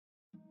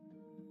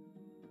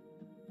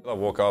I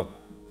woke up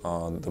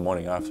the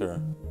morning after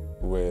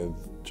with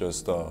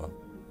just a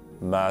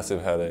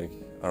massive headache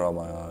around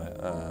my eye,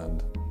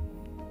 and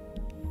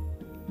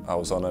I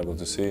was unable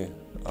to see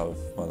out of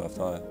my left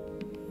eye.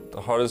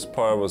 The hardest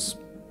part was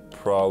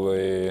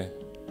probably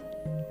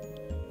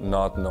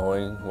not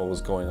knowing what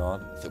was going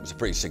on. It was a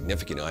pretty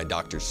significant eye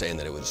doctors saying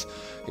that it was,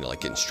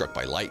 like getting struck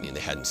by lightning. They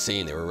hadn't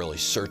seen. They were really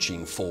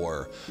searching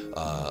for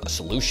a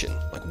solution.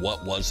 Like,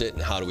 what was it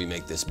and how do we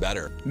make this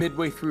better?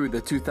 Midway through the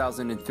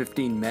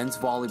 2015 men's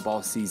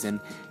volleyball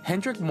season,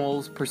 Hendrik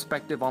Mol's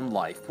perspective on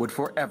life would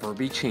forever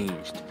be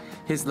changed.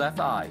 His left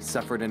eye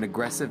suffered an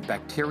aggressive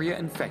bacteria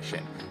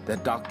infection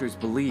that doctors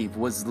believe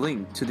was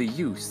linked to the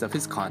use of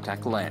his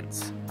contact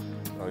lens.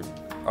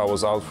 I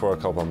was out for a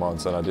couple of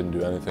months and I didn't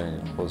do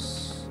anything.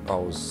 I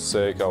was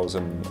sick, I was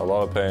in a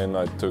lot of pain,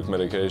 I took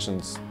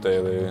medications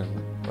daily,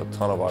 a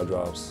ton of eye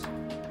drops.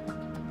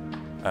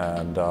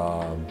 And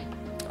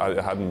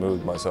I hadn't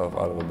moved myself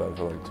out of the bed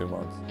for like 2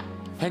 months.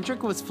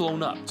 Hendrik was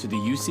flown up to the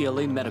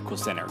UCLA Medical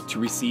Center to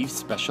receive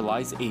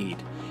specialized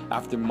aid.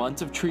 After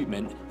months of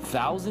treatment,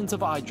 thousands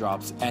of eye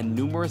drops, and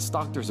numerous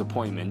doctor's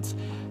appointments,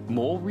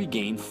 Mol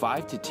regained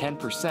 5 to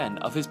 10%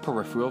 of his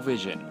peripheral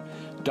vision.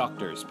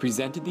 Doctors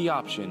presented the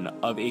option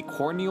of a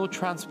corneal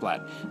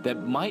transplant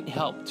that might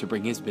help to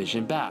bring his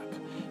vision back.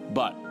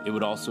 But it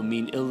would also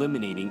mean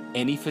eliminating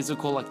any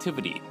physical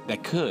activity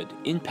that could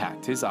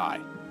impact his eye.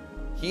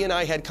 He and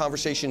I had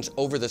conversations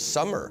over the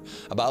summer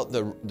about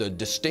the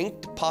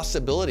distinct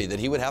possibility that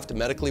he would have to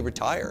medically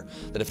retire,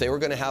 that if they were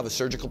going to have a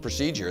surgical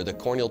procedure, the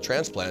corneal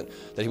transplant,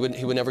 that he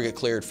would never get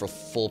cleared for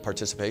full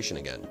participation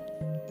again.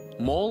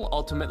 Mol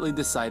ultimately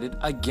decided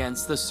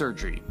against the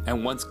surgery,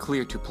 and once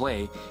cleared to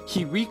play,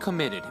 he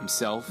recommitted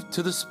himself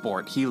to the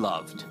sport he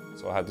loved.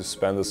 So I had to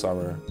spend the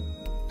summer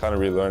kind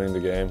of relearning the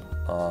game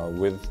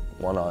with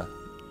one eye.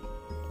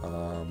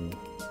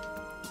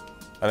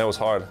 And it was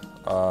hard.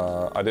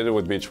 I did it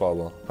with beach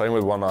volleyball. Playing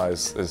with one eye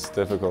is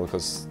difficult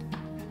because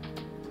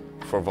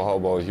for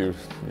volleyball you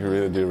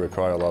really do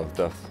require a lot of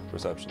depth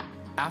perception.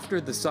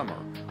 After the summer,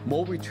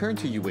 Mol returned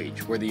to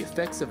UH where the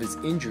effects of his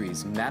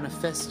injuries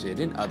manifested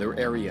in other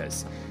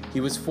areas.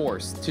 He was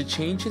forced to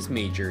change his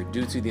major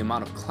due to the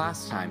amount of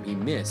class time he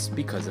missed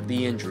because of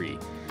the injury.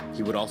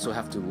 He would also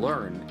have to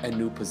learn a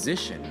new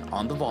position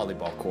on the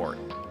volleyball court.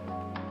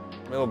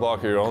 Middle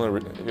blocker, you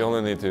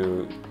only need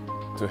to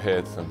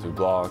hit and to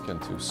block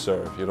and to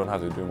serve. You don't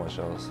have to do much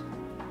else.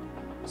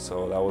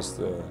 So that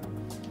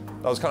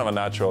was kind of a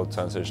natural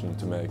transition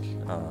to make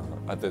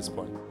at this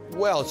point.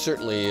 Well,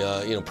 certainly,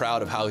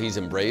 proud of how he's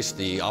embraced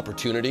the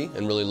opportunity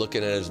and really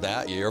looking at it as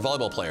that. You're a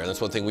volleyball player, and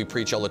that's one thing we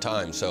preach all the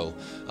time. So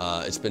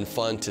it's been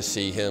fun to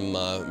see him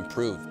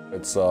improve.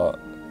 It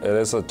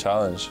is a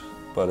challenge,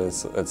 but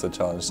it's a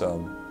challenge that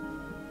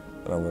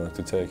I'm willing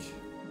to take.